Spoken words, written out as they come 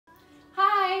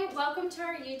welcome to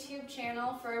our YouTube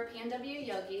channel for PNW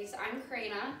Yogis. I'm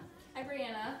Karina. Hi,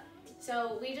 Breanna.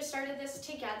 So we just started this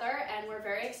together and we're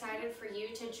very excited for you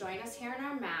to join us here on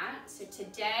our mat. So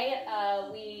today,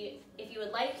 if you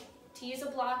would like to use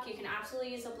a block, you can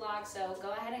absolutely use a block. So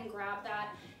go ahead and grab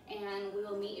that and we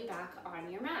will meet you back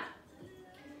on your mat.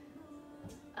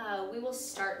 We will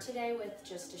start today with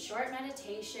just a short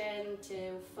meditation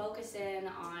to focus in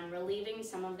on relieving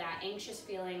some of that anxious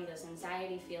feeling, those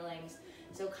anxiety feelings.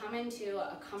 So come into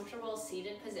a comfortable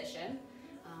seated position,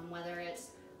 whether it's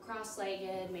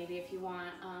cross-legged, maybe if you want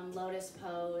lotus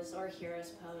pose or hero's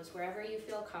pose, wherever you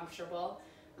feel comfortable,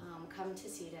 come to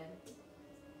seated.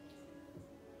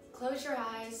 Close your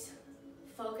eyes,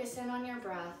 focus in on your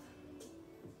breath.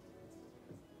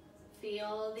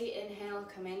 Feel the inhale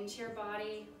come into your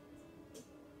body.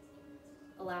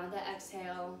 Allow the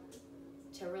exhale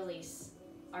to release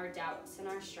our doubts and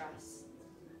our stress.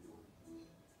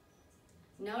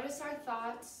 Notice our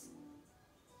thoughts.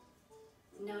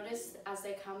 Notice as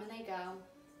they come and they go.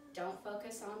 Don't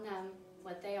focus on them,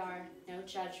 what they are. No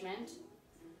judgment.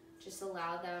 Just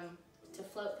allow them to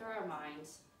float through our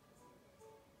minds.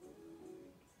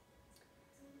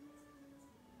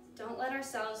 Don't let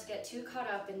ourselves get too caught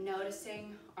up in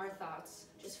noticing our thoughts,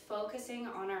 just focusing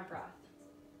on our breath.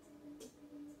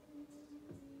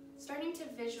 Starting to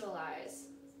visualize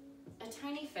a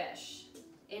tiny fish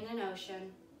in an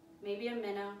ocean, maybe a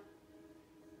minnow,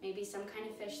 maybe some kind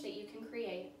of fish that you can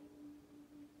create.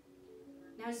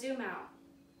 Now zoom out.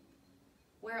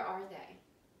 Where are they?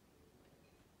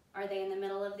 Are they in the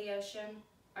middle of the ocean?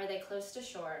 Are they close to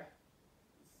shore?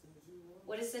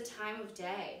 What is the time of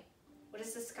day? What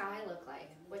does the sky look like?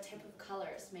 What type of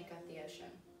colors make up the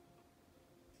ocean?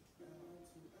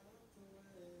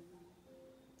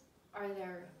 Are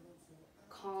there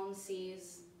calm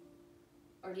seas,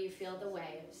 or do you feel the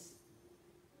waves?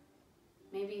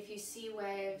 Maybe if you see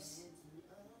waves,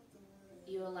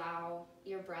 you allow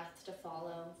your breath to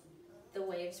follow the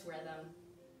waves' rhythm.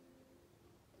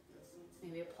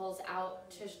 Maybe it pulls out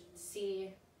to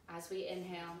sea as we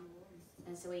inhale,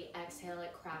 and as we exhale,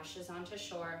 it crashes onto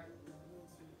shore.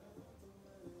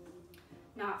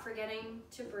 Not forgetting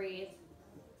to breathe,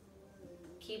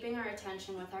 keeping our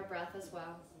attention with our breath as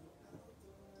well.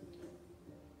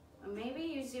 Or maybe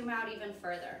you zoom out even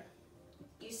further.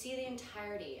 You see the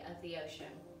entirety of the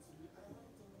ocean.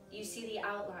 You see the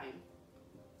outline.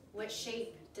 What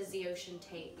shape does the ocean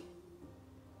take?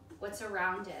 What's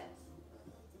around it?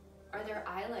 Are there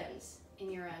islands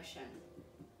in your ocean?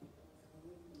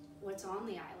 What's on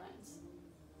the islands?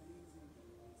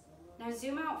 Now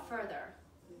zoom out further.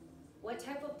 What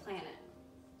type of planet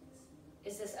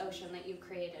is this ocean that you've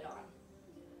created on?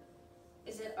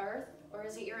 Is it Earth or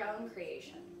is it your own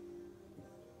creation?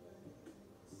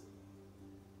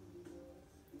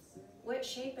 What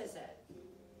shape is it?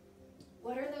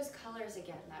 What are those colors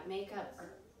again that make up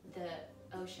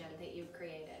the ocean that you've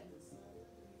created?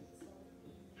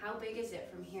 How big is it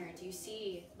from here? Do you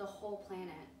see the whole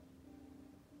planet?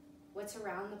 What's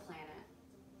around the planet?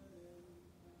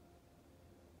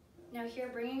 Now here,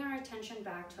 bringing our attention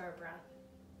back to our breath.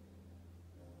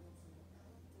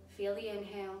 Feel the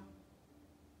inhale.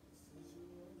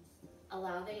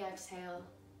 Allow the exhale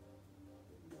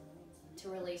to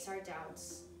release our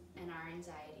doubts and our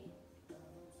anxiety.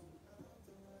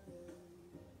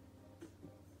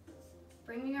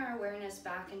 Bringing our awareness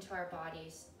back into our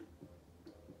bodies.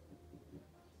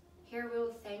 Here we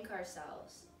will thank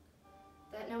ourselves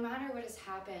that no matter what has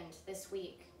happened this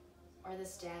week or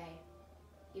this day,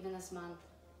 even this month,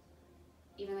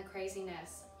 even the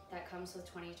craziness that comes with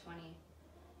 2020,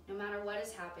 no matter what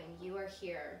has happened, you are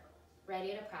here,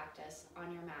 ready to practice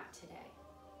on your mat today.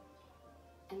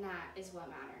 And that is what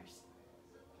matters.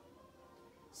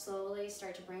 Slowly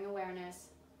start to bring awareness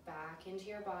back into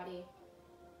your body.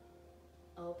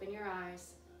 Open your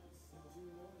eyes.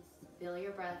 Feel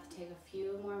your breath. Take a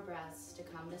few more breaths to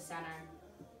come to center.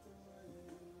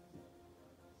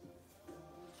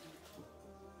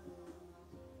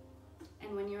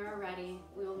 And when you are ready,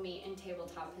 we will meet in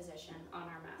tabletop position on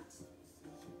our mats.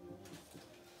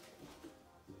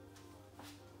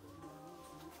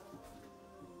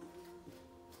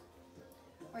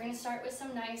 We're going to start with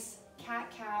some nice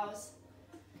cat-cows.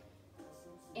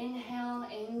 Inhale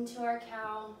into our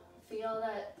cow. Feel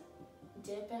that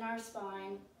dip in our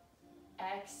spine.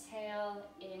 Exhale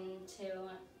into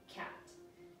cat.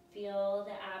 Feel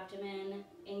the abdomen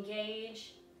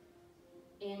engage.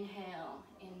 Inhale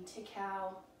into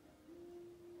cow.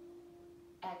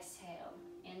 Exhale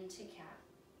into cat.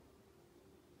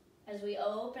 As we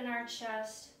open our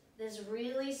chest, this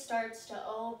really starts to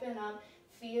open up.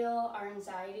 Feel our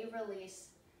anxiety release.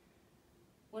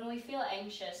 When we feel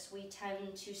anxious, we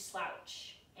tend to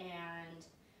slouch and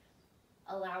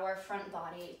allow our front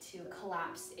body to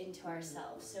collapse into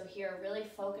ourselves. So here, really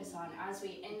focus on, as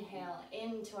we inhale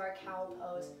into our cow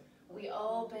pose, we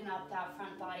open up that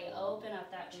front body, open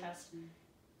up that chest,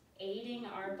 aiding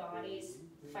our body's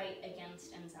fight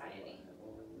against anxiety.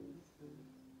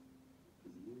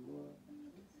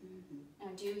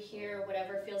 Now do here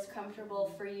whatever feels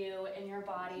comfortable for you in your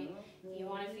body. If you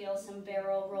want to feel some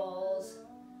barrel rolls,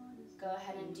 go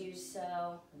ahead and do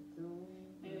so.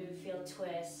 Maybe we feel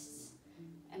twists,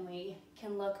 and we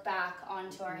can look back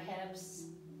onto our hips.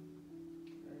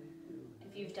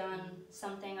 If you've done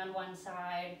something on one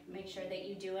side, make sure that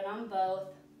you do it on both.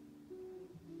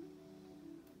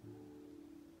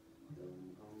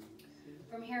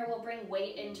 From here, we'll bring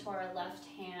weight into our left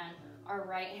hand. Our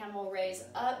right hand will raise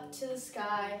up to the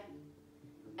sky,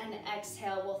 and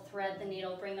exhale, we'll thread the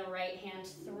needle. Bring the right hand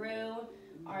through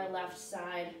our left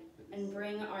side and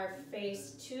bring our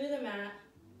face to the mat.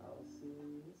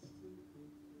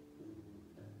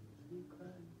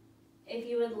 If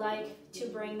you would like to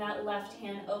bring that left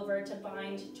hand over to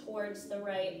bind towards the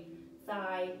right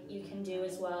thigh, you can do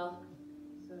as well.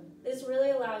 This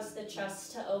really allows the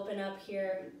chest to open up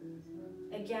here.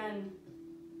 Again,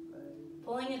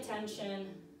 pulling attention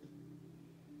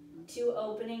to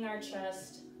opening our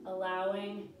chest,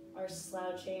 allowing our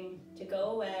slouching to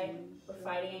go away. We're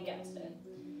fighting against it.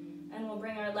 And we'll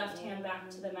bring our left hand back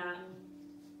to the mat.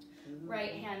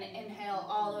 Right hand, inhale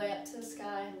all the way up to the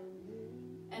sky.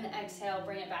 And exhale,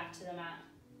 bring it back to the mat.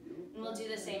 And we'll do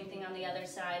the same thing on the other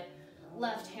side.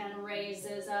 Left hand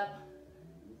raises up.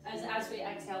 As we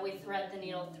exhale, we thread the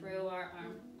needle through our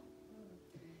arm.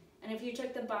 And if you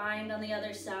took the bind on the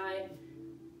other side,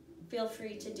 feel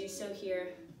free to do so here.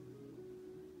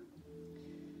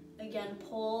 Again,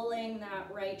 pulling that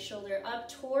right shoulder up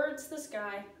towards the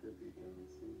sky.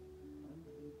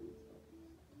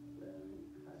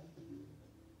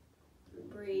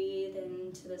 Breathe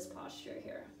into this posture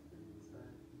here.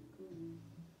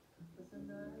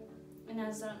 And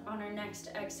as on our next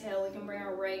exhale, we can bring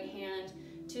our right hand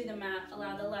to the mat.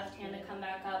 Allow the left hand to come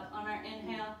back up on our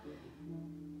inhale.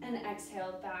 And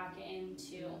exhale back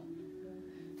into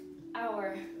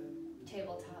our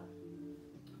tabletop.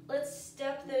 Let's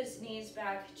step those knees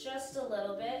back just a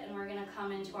little bit, and we're gonna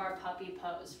come into our puppy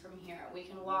pose from here. We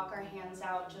can walk our hands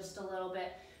out just a little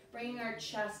bit, bringing our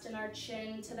chest and our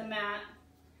chin to the mat.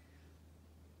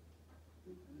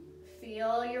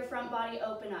 Feel your front body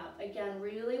open up. Again,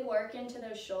 really work into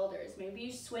those shoulders. Maybe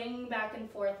you swing back and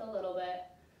forth a little bit.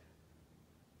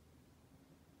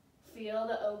 Feel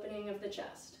the opening of the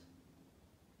chest.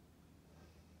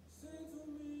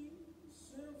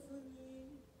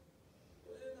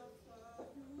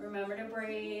 Remember to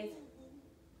breathe.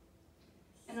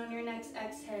 And on your next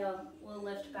exhale, we'll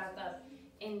lift back up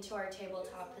into our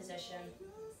tabletop position.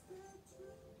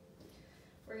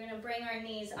 We're going to bring our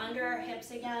knees under our hips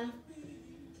again.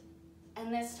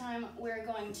 And this time we're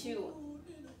going to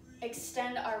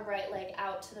extend our right leg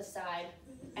out to the side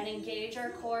and engage our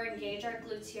core, engage our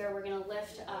glutes here. We're going to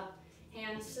lift up,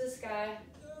 hands to the sky.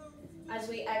 As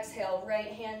we exhale, right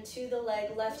hand to the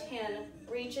leg, left hand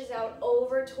reaches out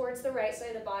over towards the right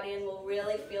side of the body, and we'll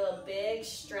really feel a big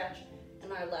stretch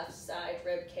in our left side,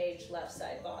 rib cage, left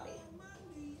side body.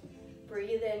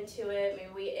 Breathe into it. Maybe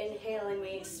we inhale and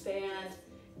we expand.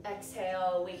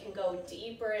 Exhale, we can go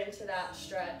deeper into that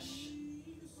stretch.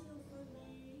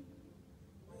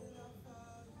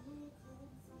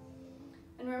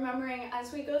 And remembering,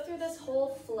 as we go through this whole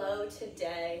flow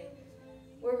today,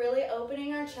 we're really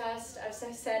opening our chest, as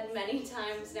I've said many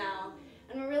times now,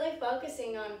 and we're really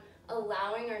focusing on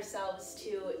allowing ourselves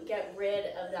to get rid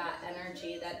of that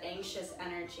energy, that anxious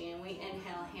energy. And we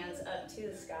inhale, hands up to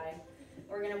the sky.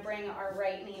 We're gonna bring our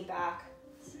right knee back,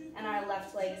 and our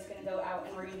left leg is gonna go out,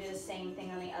 and we're gonna do the same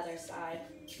thing on the other side.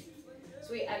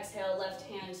 So we exhale, left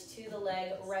hand to the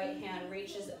leg, right hand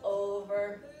reaches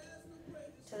over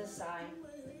to the side.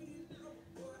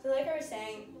 So like I was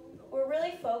saying, we're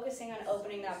really focusing on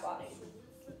opening that body.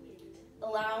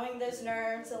 Allowing those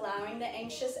nerves, allowing the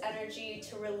anxious energy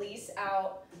to release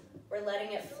out. We're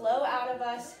letting it flow out of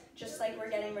us, just like we're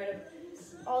getting rid of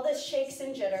all the shakes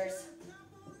and jitters.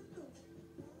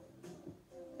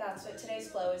 That's what today's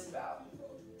flow is about.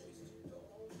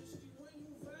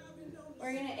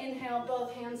 We're gonna inhale,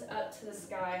 both hands up to the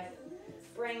sky.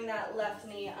 Bring that left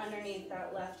knee underneath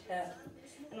that left hip.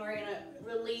 And we're gonna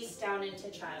release down into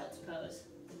child's pose.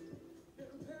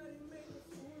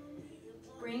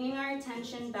 Bringing our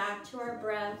attention back to our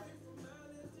breath,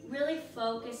 really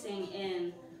focusing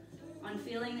in on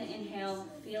feeling the inhale,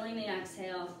 feeling the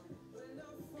exhale,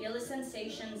 Feel the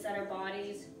sensations that our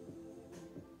bodies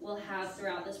will have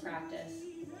throughout this practice.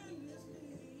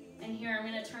 And here I'm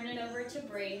going to turn it over to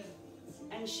Bree,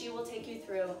 and she will take you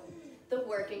through the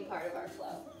working part of our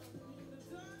flow.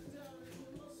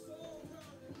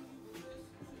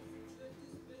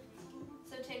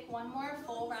 So take one more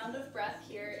full round of breath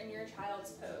here in your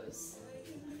child's pose.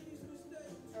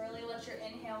 Really let your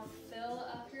inhale fill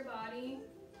up your body,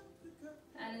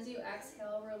 and as you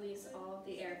exhale, release all of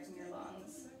the air from your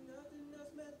lungs.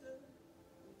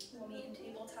 We'll meet in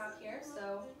tabletop here,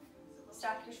 so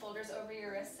stack your shoulders over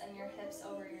your wrists and your hips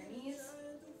over your knees.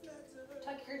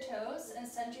 Tuck your toes and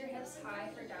send your hips high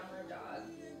for downward dog.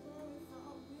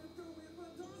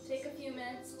 Take a few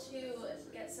minutes to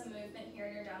get some movement here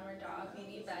in your downward dog.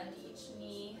 Maybe bend each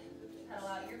knee, pedal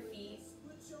out your feet.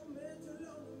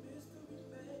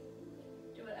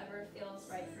 Do whatever feels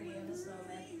right for you in this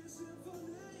moment.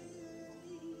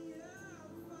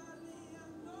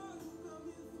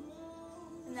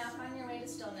 And now find your way to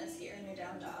stillness here in your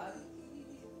down dog.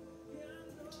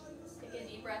 Take a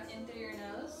deep breath in through your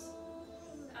nose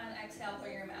and exhale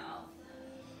through your mouth.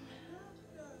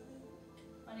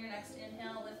 On your next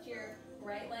inhale, lift your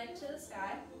right leg to the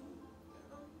sky.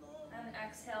 And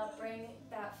exhale, bring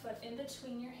that foot in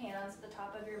between your hands at the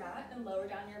top of your mat and lower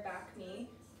down your back knee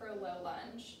for a low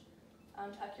lunge.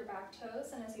 Tuck your back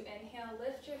toes, and as you inhale,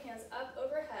 lift your hands up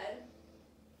overhead.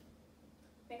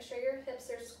 Make sure your hips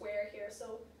are square here,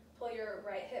 so pull your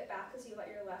right hip back as you let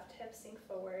your left hip sink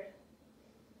forward.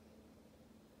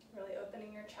 Really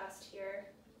opening your chest here.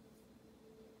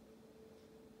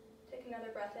 Take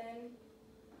another breath in.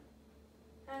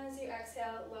 And as you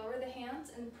exhale, lower the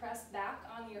hands and press back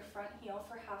on your front heel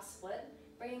for half split,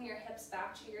 bringing your hips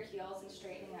back to your heels and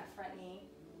straightening that front knee.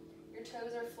 Your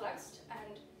toes are flexed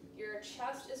and your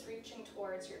chest is reaching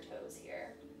towards your toes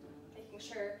here. Making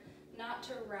sure not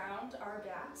to round our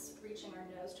backs, reaching our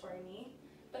nose to our knee,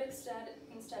 but instead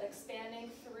expanding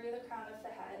through the crown of the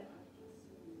head.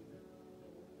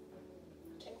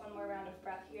 Take one more round of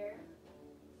breath here.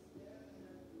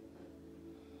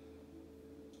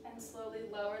 And slowly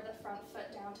lower the front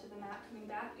foot down to the mat, coming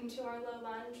back into our low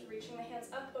lunge, reaching the hands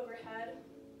up overhead.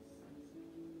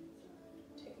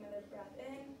 Take another breath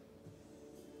in.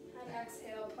 And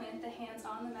exhale, plant the hands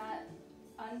on the mat.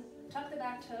 Tuck the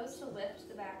back toes to lift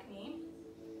the back knee.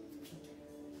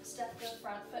 Step the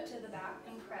front foot to the back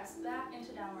and press back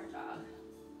into downward dog.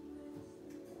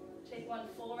 Take one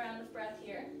full round of breath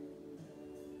here.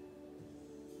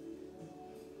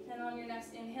 And on your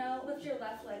next inhale, lift your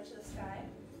left leg to the sky.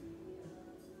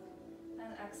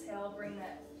 And exhale, bring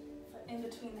that foot in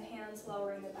between the hands,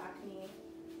 lowering the back knee,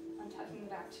 untucking the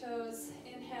back toes.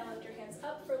 Inhale, lift your hands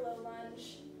up for low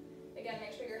lunge. Again,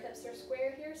 make sure your hips are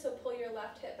square here, so pull your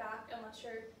left hip back and let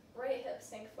your right hip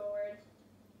sink forward.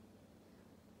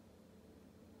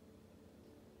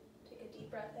 Take a deep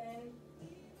breath in.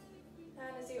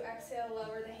 And as you exhale,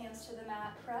 lower the hands to the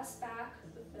mat, press back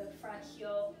with the front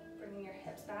heel, bringing your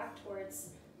hips back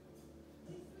towards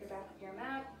your back of your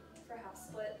mat for half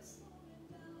splits.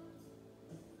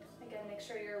 Again, make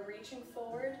sure you're reaching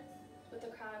forward with the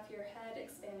crown of your head,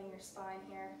 expanding your spine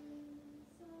here.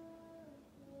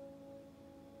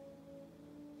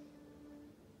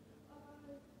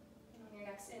 And on your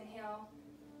next inhale,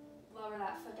 lower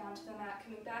that foot down to the mat,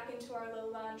 coming back into our low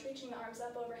lunge, reaching the arms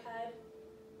up overhead.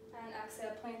 And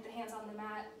exhale, plant the hands on the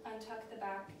mat, tuck the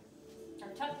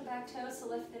back toes to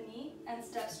lift the knee, and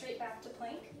step straight back to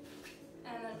plank,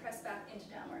 and then press back into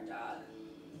downward dog.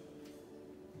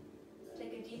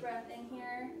 Take a deep breath in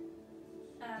here,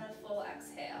 and a full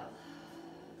exhale.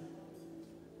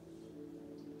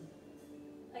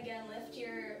 Again, lift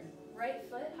your right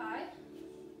foot high,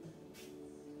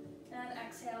 and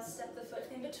exhale, step the foot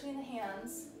in between the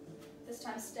hands. This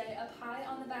time stay up high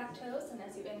on the back toes, and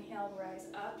as you inhale, rise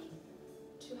up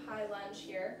to high lunge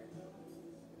here.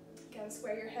 Again,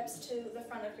 square your hips to the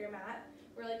front of your mat.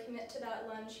 Really commit to that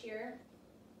lunge here,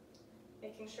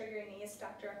 making sure your knee is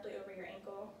stacked directly over your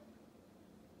ankle.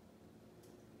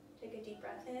 Take a deep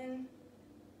breath in,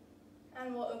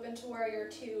 and we'll open to warrior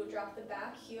two. Drop the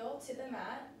back heel to the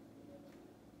mat.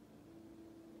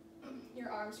 Your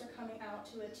arms are coming out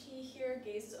to a T here,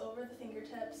 gaze over the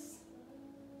fingertips.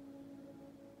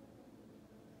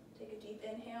 Take a deep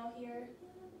inhale here.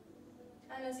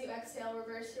 And as you exhale,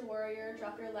 reverse to warrior.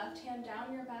 Drop your left hand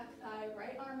down your back thigh.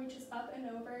 Right arm reaches up and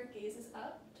over, gazes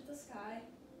up to the sky.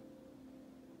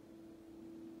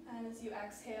 And as you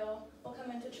exhale, we'll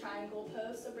come into triangle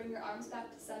pose. So bring your arms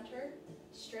back to center.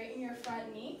 Straighten your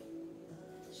front knee.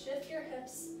 Shift your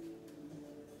hips,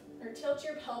 or tilt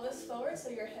your pelvis forward so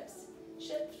your hips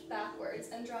shift backwards,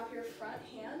 and drop your front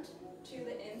hand to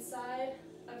the inside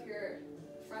of your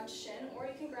front shin, or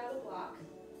you can grab a block.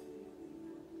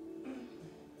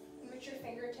 And reach your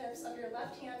fingertips of your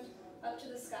left hand up to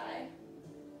the sky.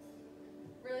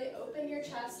 Really open your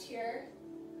chest here.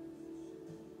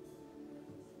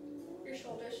 Your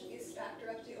shoulders should be stacked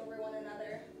directly over one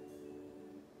another.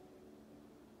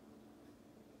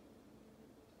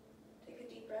 Take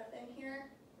a deep breath in here.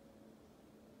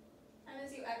 And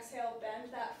as you exhale,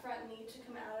 bend that front knee to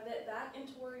come out of it back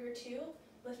into warrior two,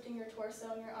 lifting your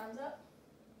torso and your arms up.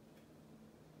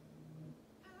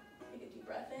 Take a deep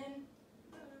breath in.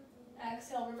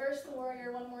 Exhale, reverse the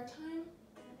warrior one more time.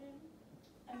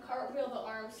 And cartwheel the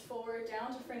arms forward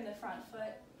down to frame the front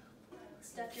foot.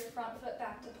 Step your front foot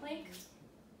back to plank.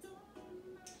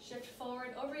 Shift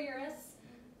forward over your wrists.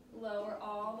 Lower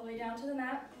all the way down to the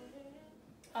mat.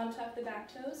 Untuck the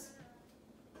back toes.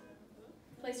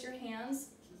 Place your hands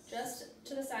just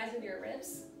to the sides of your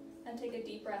ribs and take a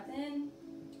deep breath in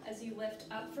as you lift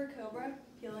up for cobra,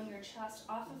 peeling your chest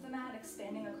off of the mat,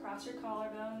 expanding across your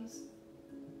collarbones.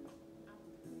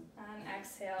 And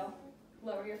exhale,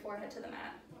 lower your forehead to the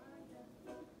mat.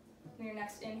 On your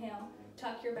next inhale,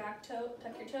 tuck your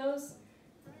toes,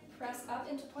 press up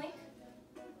into plank,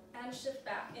 and shift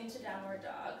back into downward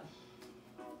dog.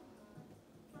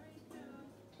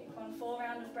 Take one full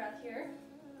round of breath here.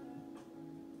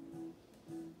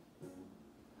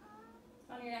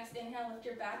 On your next inhale, lift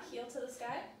your back heel to the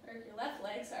sky, or your left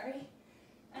leg, sorry.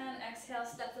 And exhale,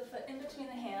 step the foot in between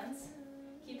the hands.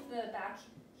 Keep the back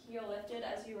heel lifted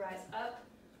as you rise up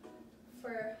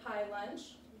for high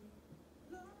lunge.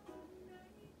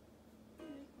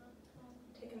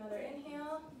 Take another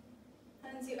inhale.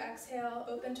 And as you exhale,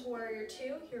 open to warrior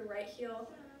two. Your right heel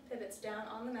pivots down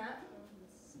on the mat.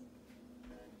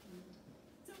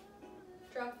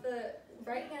 Drop the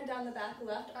right hand down the back,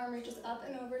 left arm reaches up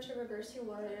and over to reverse your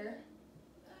warrior.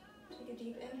 Take a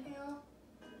deep inhale.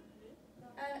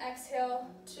 And exhale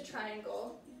to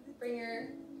triangle. Bring your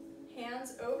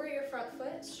hands over your front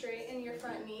foot, straighten your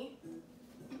front knee.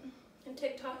 And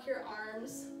tick-tock your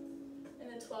arms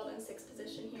in a 12 and 6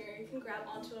 position here. You can grab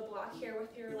onto a block here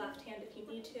with your left hand if you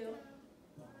need to.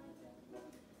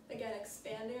 Again,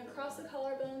 expanding across the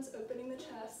collarbones, opening the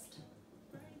chest.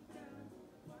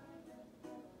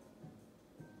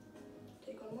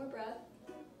 Take one more breath.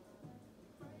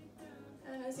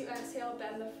 And as you exhale,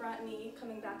 bend the front knee,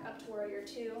 coming back up to warrior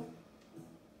two.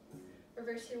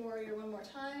 Reverse your warrior one more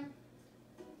time.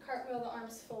 Cartwheel the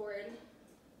arms forward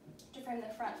to frame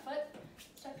the front foot.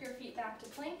 Step your feet back to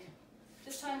plank.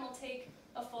 This time we'll take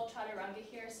a full chaturanga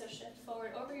here, so shift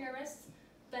forward over your wrists,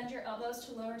 bend your elbows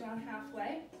to lower down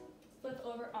halfway, flip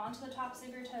over onto the tops of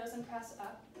your toes and press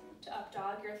up to up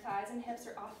dog. Your thighs and hips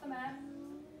are off the mat.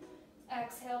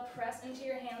 Exhale, press into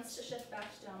your hands to shift back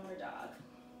to downward dog.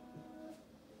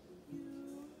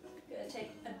 Good,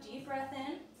 take a deep breath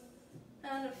in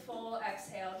and a full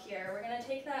exhale here. We're gonna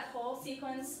take that whole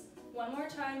sequence one more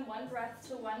time, one breath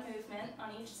to one movement on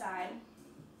each side.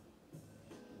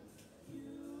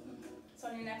 So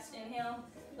on your next inhale,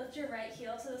 lift your right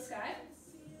heel to the sky.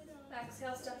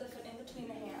 Exhale, step the foot in between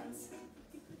the hands.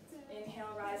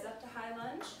 Inhale, rise up to high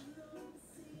lunge.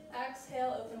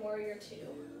 Exhale, open warrior two.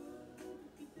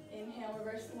 Inhale,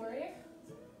 reverse warrior.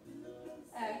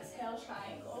 Exhale,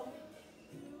 triangle.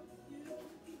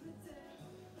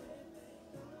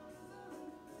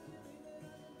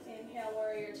 Inhale,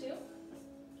 warrior two.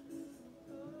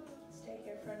 Stay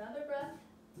here for another breath.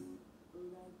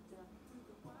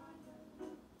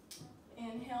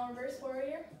 Inhale, reverse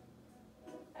warrior.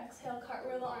 Exhale,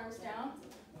 cartwheel the arms down.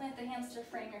 Plant the hands to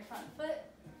frame your front foot.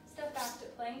 Step back to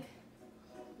plank.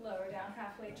 Lower down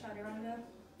halfway, chaturanga.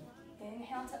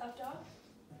 Inhale to up dog.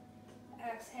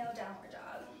 Exhale, downward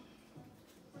dog.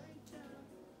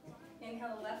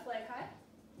 Inhale, the left leg high.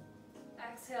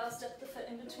 Exhale, step the foot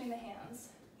in between the hands.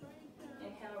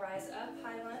 Inhale, rise up,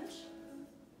 high lunge.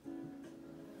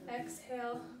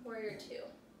 Exhale, warrior two.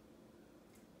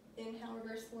 Inhale,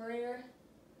 reverse warrior.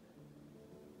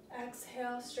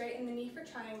 Exhale, straighten the knee for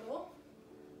triangle.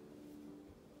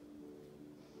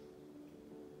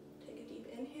 Take a deep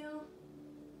inhale.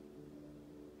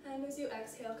 And as you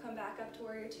exhale, come back up to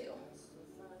warrior two.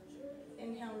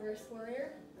 Inhale, reverse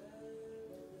warrior.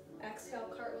 Exhale,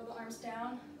 cartwheel the arms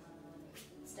down.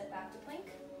 Step back to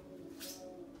plank.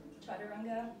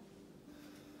 Chaturanga.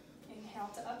 Inhale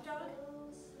to up dog.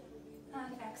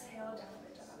 And exhale,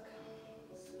 downward dog.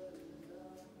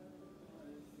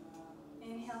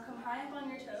 Inhale, come high up on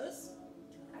your toes.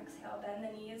 Exhale, bend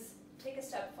the knees. Take a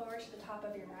step forward to the top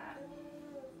of your mat.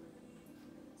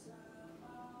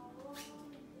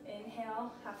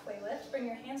 Inhale, halfway lift. Bring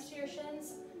your hands to your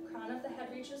shins. Crown of the head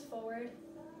reaches forward.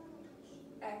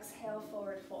 Exhale,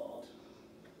 forward fold.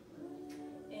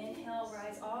 Inhale,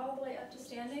 rise all the way up to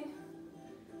standing.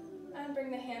 And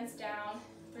bring the hands down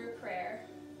through prayer.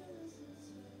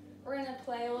 We're gonna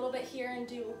play a little bit here and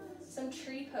do some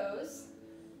tree pose.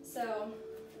 So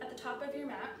at the top of your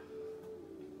mat,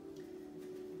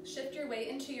 shift your weight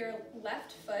into your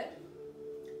left foot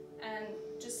and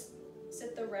just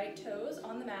sit the right toes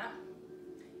on the mat.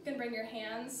 You can bring your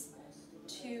hands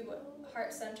to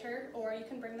heart center, or you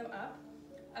can bring them up.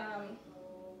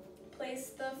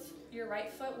 Place your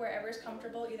right foot wherever is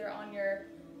comfortable, either on your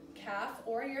calf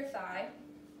or your thigh.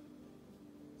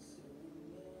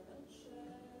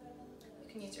 You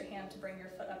can use your hand to bring your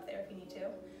foot up there if you need to.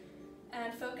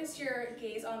 And focus your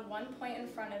gaze on one point in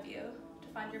front of you to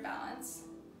find your balance.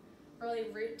 Really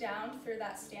root down through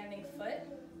that standing foot.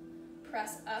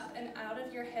 Press up and out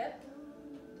of your hip.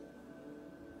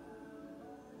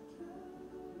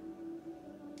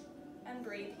 And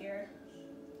breathe here.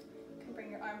 You can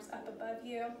bring your arms up above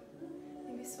you.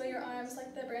 Maybe sway your arms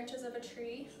like the branches of a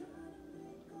tree.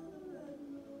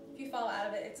 If you fall out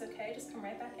of it, it's okay. Just come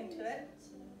right back into it.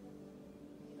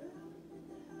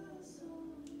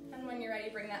 And when you're ready,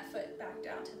 bring that foot back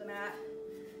down to the mat.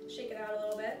 Shake it out a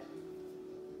little bit.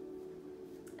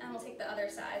 And we'll take the other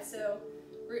side. So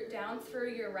root down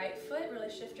through your right foot. Really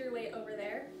shift your weight over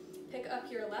there. Pick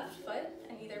up your left foot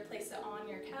and either place it on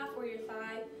your calf or your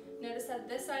thigh. Notice that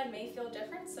this side may feel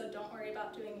different, so don't worry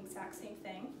about doing the exact same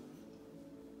thing.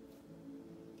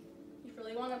 You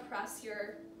really want to press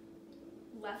your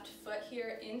left foot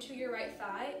here into your right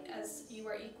thigh as you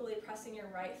are equally pressing your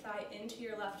right thigh into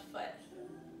your left foot.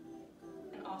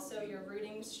 And also you're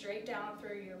rooting straight down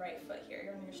through your right foot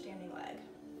here on your standing leg.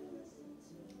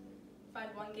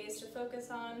 Find one gaze to focus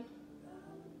on.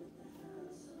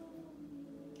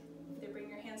 Either bring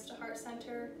your hands to heart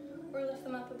center or lift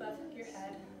them up above your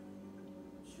head.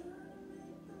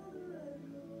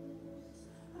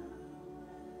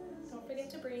 Don't forget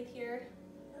to breathe here.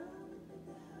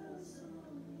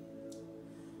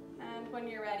 And when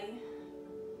you're ready,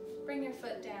 bring your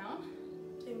foot down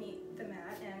to meet the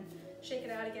mat and shake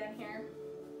it out again here.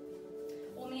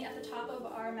 We'll meet at the top of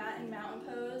our mat in mountain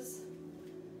pose.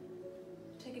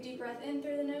 Take a deep breath in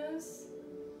through the nose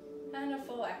and a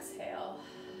full exhale.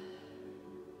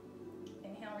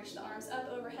 Inhale, reach the arms up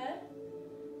overhead.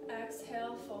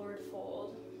 Exhale, forward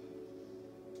fold.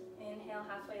 Inhale,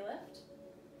 halfway lift.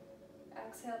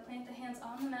 Exhale, plant the hands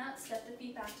on the mat, step the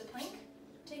feet back to plank.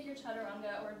 Take your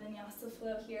chaturanga or vinyasa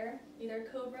flow here, either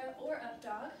cobra or up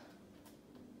dog.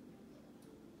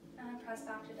 And press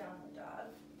back to downward dog.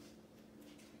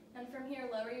 And from here,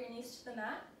 lower your knees to the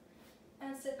mat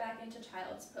and sit back into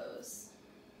child's pose.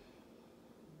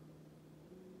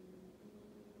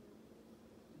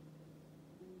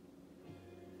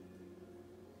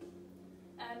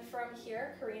 And from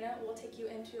here, Karina will take you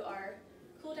into our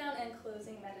cool down and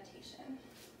closing meditation.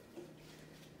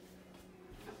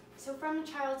 So from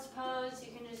child's pose,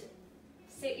 you can just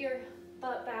sit your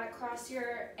butt back, cross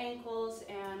your ankles,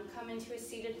 and come into a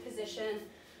seated position.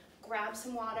 Grab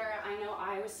some water. I know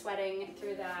I was sweating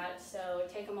through that, so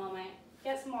take a moment,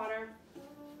 get some water.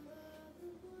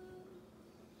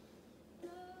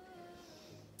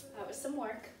 That was some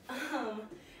work.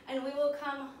 And we will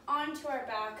come onto our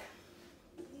back.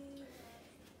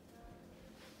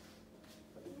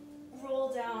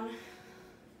 Roll down.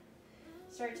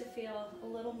 Start to feel a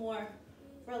little more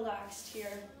relaxed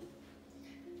here.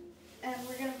 And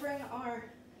we're going to bring our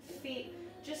feet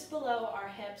just below our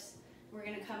hips. We're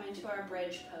going to come into our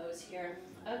bridge pose here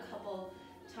a couple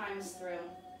times through.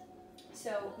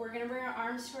 So we're going to bring our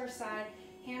arms to our side,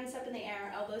 hands up in the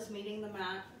air, elbows meeting the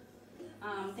mat.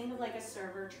 Think of like a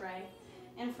server tray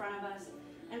in front of us.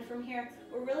 And from here,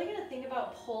 we're really going to think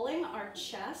about pulling our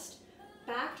chest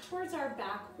back towards our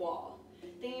back wall.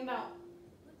 Thinking about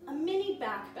a mini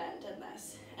back bend in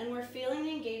this. And we're feeling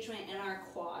the engagement in our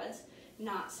quads,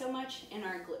 not so much in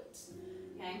our glutes,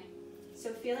 okay?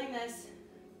 So feeling this,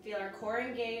 feel our core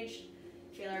engaged,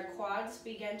 feel our quads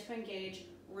begin to engage,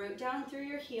 root down through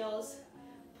your heels,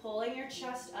 pulling your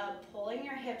chest up, pulling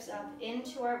your hips up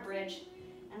into our bridge,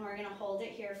 and we're gonna hold it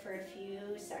here for a few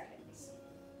seconds.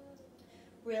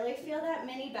 Really feel that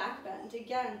mini back bend.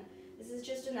 Again, this is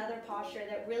just another posture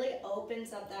that really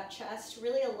opens up that chest,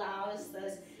 really allows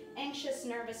those anxious,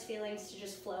 nervous feelings to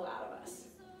just flow out of us.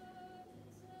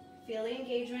 Feel the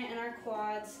engagement in our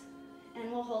quads,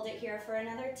 and we'll hold it here for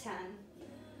another 10,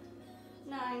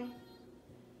 9,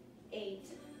 8,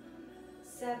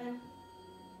 7,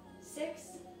 6,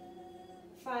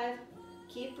 5,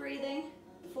 keep breathing,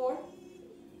 4,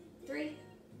 3,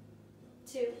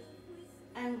 2,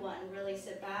 and 1. Really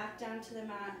sit back down to the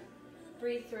mat,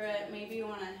 breathe through it. Maybe you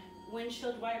want to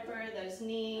windshield wiper those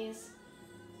knees.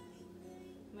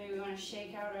 Maybe we want to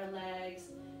shake out our legs.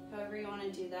 However you want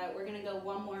to do that. We're going to go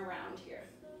one more round here.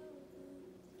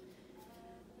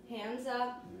 Hands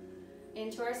up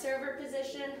into our server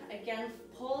position. Again,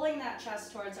 pulling that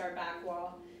chest towards our back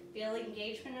wall. Feel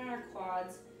engagement in our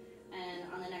quads.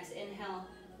 And on the next inhale,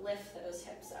 lift those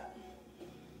hips up.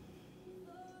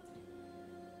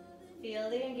 Feel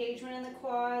the engagement in the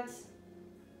quads.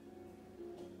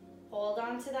 Hold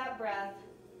on to that breath.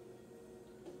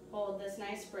 Hold this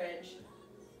nice bridge.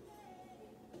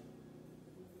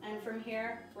 And from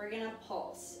here, we're gonna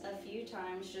pulse a few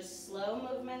times, just slow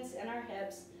movements in our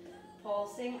hips,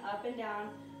 pulsing up and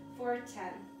down for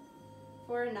 10,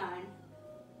 for 9,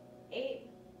 8,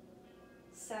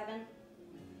 7,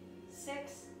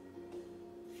 6,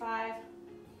 5,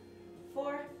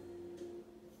 4,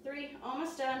 3,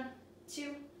 almost done,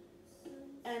 2,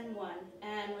 and 1.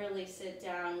 And release it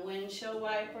down. Windshield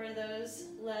wiper those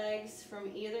legs from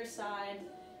either side.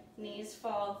 Knees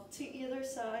fall to either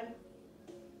side.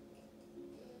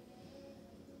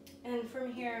 And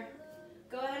from here,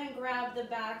 go ahead and grab the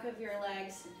back of your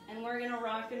legs, and we're gonna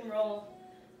rock and roll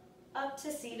up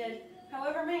to seated.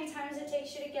 However many times it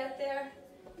takes you to get there,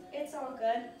 it's all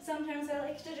good. Sometimes I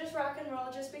like to just rock and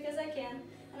roll just because I can,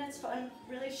 and it's fun.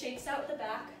 Really shakes out the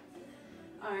back.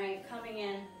 All right, coming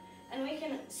in. And we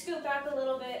can scoot back a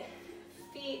little bit,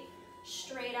 feet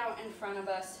straight out in front of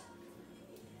us.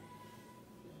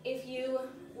 If you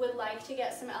would like to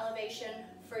get some elevation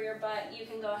for your butt, you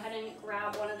can go ahead and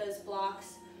grab one of those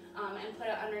blocks and put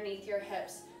it underneath your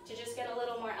hips to just get a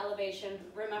little more elevation.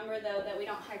 Remember though that we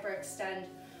don't hyperextend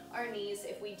our knees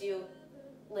if we do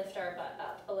lift our butt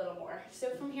up a little more. So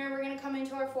from here, we're gonna come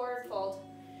into our forward fold.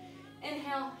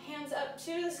 Inhale, hands up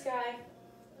to the sky.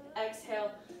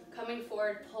 Exhale, coming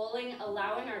forward, pulling,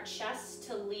 allowing our chest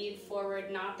to lead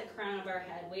forward, not the crown of our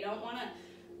head. We don't wanna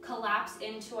collapse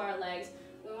into our legs.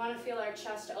 We wanna feel our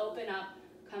chest open up,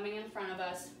 coming in front of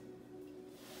us,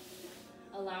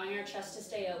 allowing our chest to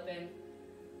stay open,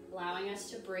 allowing us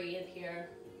to breathe here.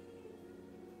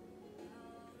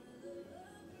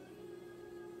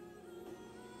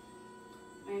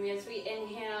 Maybe as we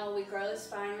inhale, we grow the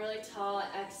spine really tall.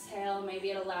 Exhale,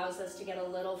 maybe it allows us to get a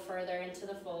little further into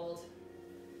the fold.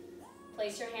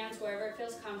 Place your hands wherever it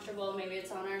feels comfortable. Maybe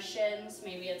it's on our shins,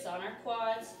 maybe it's on our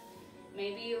quads.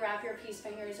 Maybe you wrap your peace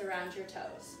fingers around your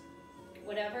toes.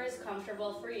 Whatever is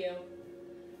comfortable for you,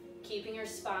 keeping your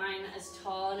spine as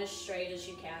tall and as straight as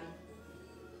you can.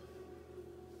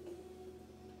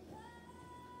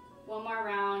 One more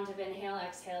round of inhale,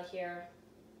 exhale here.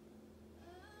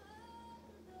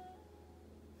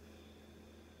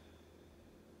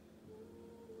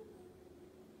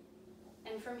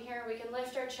 And from here, we can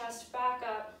lift our chest back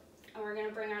up, and we're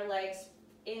gonna bring our legs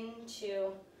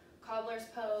into cobbler's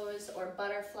pose or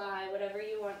butterfly, whatever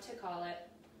you want to call it.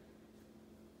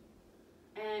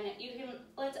 And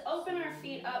let's open our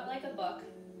feet up like a book.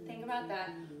 Think about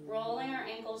that. Rolling our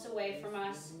ankles away from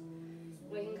us.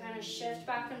 We can kind of shift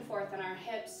back and forth on our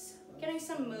hips, getting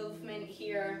some movement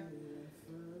here.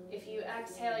 If you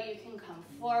exhale, you can come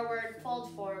forward,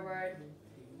 fold forward.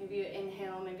 Maybe you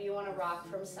inhale, maybe you want to rock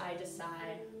from side to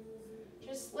side.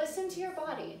 Just listen to your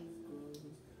body.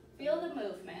 Feel the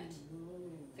movement.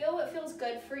 Feel what feels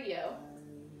good for you,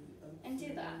 and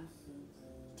do that.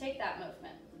 Take that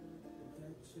movement.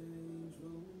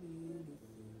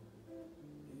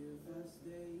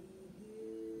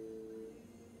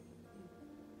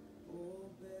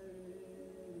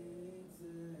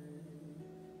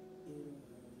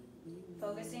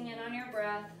 Focusing in on your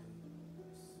breath.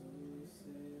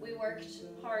 We worked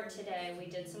hard today. We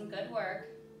did some good work.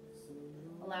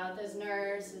 Allowed those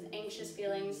nerves and anxious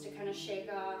feelings to kind of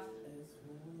shake off.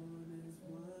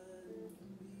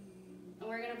 And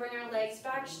we're going to bring our legs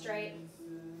back straight.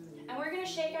 And we're going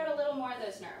to shake out a little more of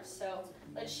those nerves. So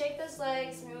let's shake those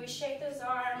legs. Maybe we shake those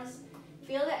arms.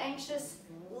 Feel the anxious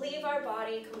leave our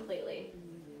body completely.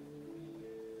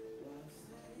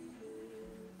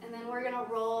 And then we're gonna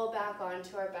roll back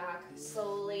onto our back,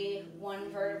 slowly, one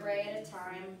vertebrae at a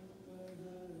time.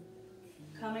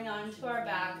 Coming onto our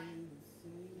back,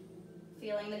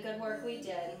 feeling the good work we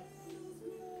did.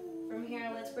 From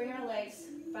here, let's bring our legs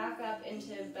back up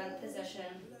into bent position.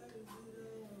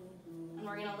 And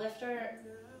we're gonna lift our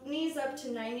knees up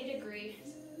to 90 degrees.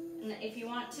 And if you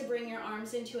want to bring your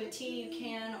arms into a T, you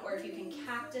can, or if you can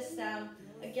cactus them.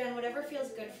 Again, whatever feels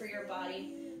good for your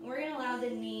body. And we're gonna allow the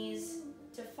knees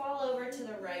to fall over to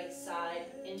the right side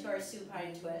into our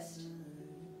supine twist.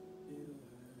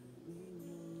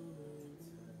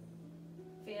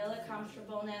 Feel the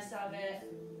comfortableness of it.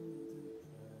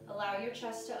 Allow your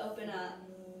chest to open up.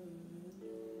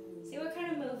 See what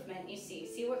kind of movement you see.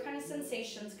 See what kind of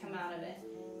sensations come out of it.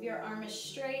 If your arm is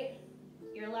straight,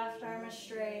 your left arm is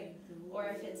straight, or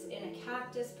if it's in a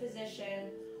cactus position,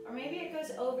 or maybe it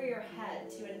goes over your head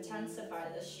to intensify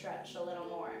the stretch a little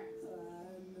more.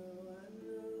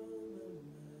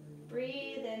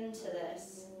 Breathe into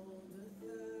this.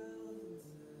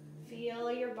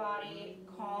 Feel your body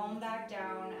calm back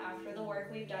down after the work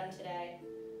we've done today.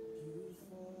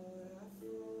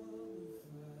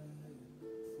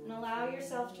 And allow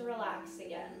yourself to relax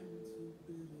again.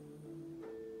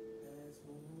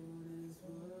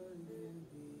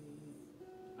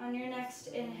 On your next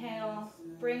inhale,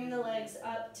 bring the legs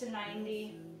up to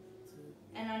 90.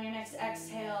 And on your next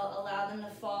exhale, allow them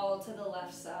to fall to the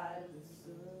left side.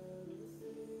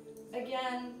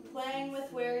 Again, playing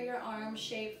with where your arm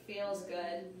shape feels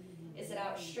good. Is it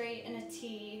out straight in a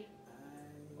T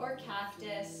or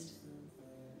cactus?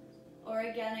 Or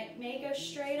again, it may go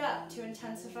straight up to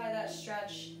intensify that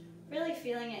stretch, really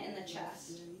feeling it in the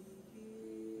chest.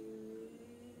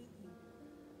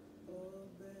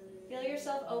 Feel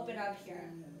yourself open up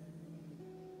here.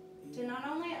 To not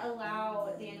only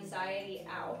allow the anxiety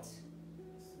out,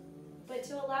 but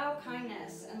to allow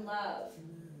kindness and love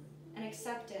and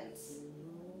acceptance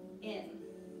in.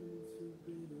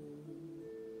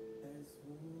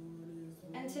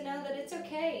 And to know that it's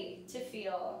okay to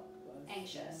feel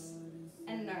anxious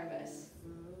and nervous,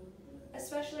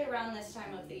 especially around this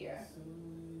time of the year.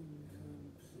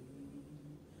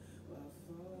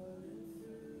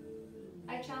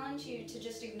 I challenge you to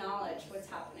just acknowledge what's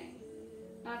happening.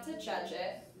 Not to judge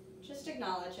it, just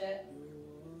acknowledge it.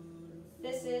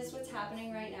 This is what's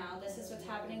happening right now. This is what's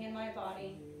happening in my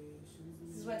body.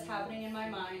 This is what's happening in my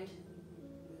mind.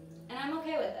 And I'm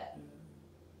okay with it.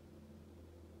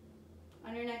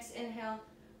 On your next inhale,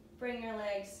 bring your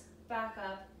legs back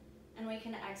up, and we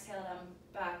can exhale them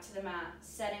back to the mat,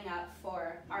 setting up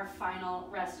for our final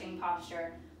resting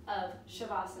posture of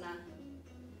Shavasana.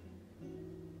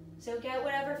 So get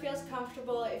whatever feels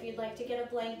comfortable. If you'd like to get a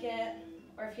blanket,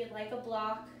 or if you'd like a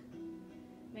block,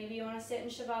 maybe you want to sit in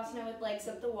Shavasana with legs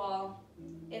up the wall.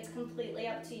 It's completely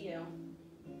up to you.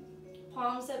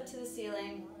 Palms up to the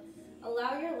ceiling.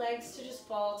 Allow your legs to just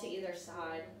fall to either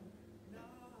side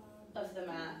of the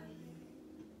mat.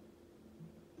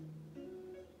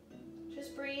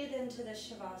 Just breathe into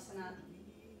this Shavasana.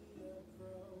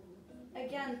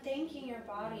 Again, thanking your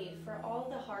body for all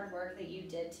the hard work that you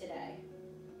did today.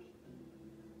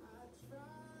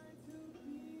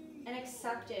 And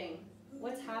accepting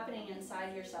what's happening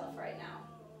inside yourself right now.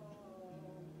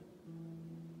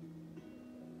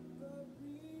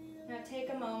 Now take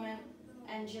a moment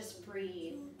and just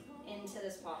breathe into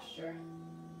this posture.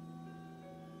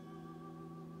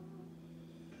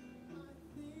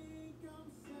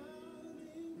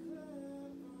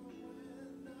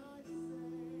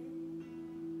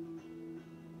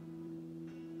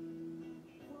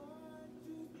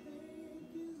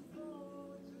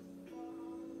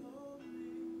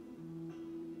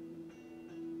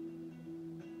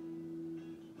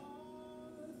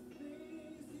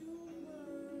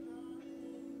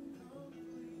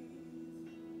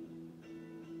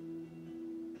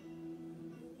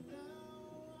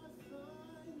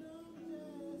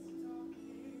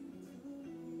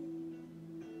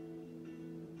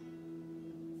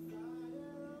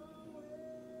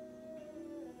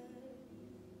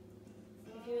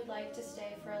 If you would like to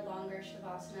stay for a longer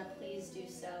Shavasana, please do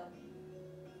so.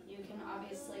 You can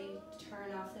obviously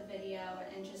turn off the video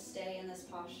and just stay in this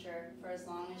posture for as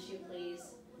long as you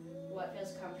please, what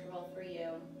feels comfortable for you.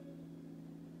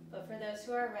 But for those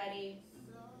who are ready,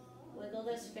 wiggle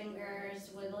those fingers,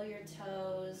 wiggle your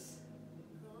toes,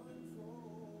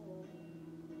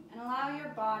 and allow your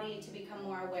body to become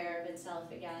more aware of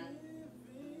itself again.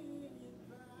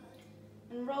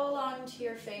 And roll on to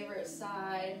your favorite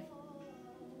side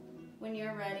when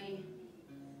you're ready.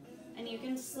 And you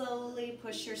can slowly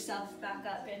push yourself back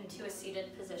up into a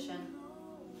seated position.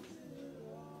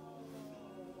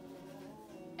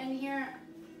 And here,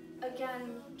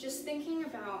 again, just thinking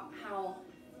about how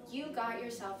you got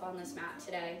yourself on this mat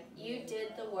today. You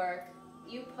did the work,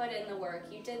 you put in the work,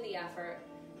 you did the effort.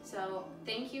 So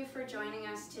thank you for joining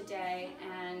us today,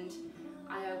 and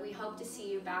we hope to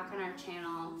see you back on our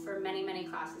channel for many, many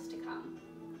classes to come.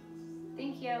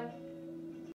 Thank you.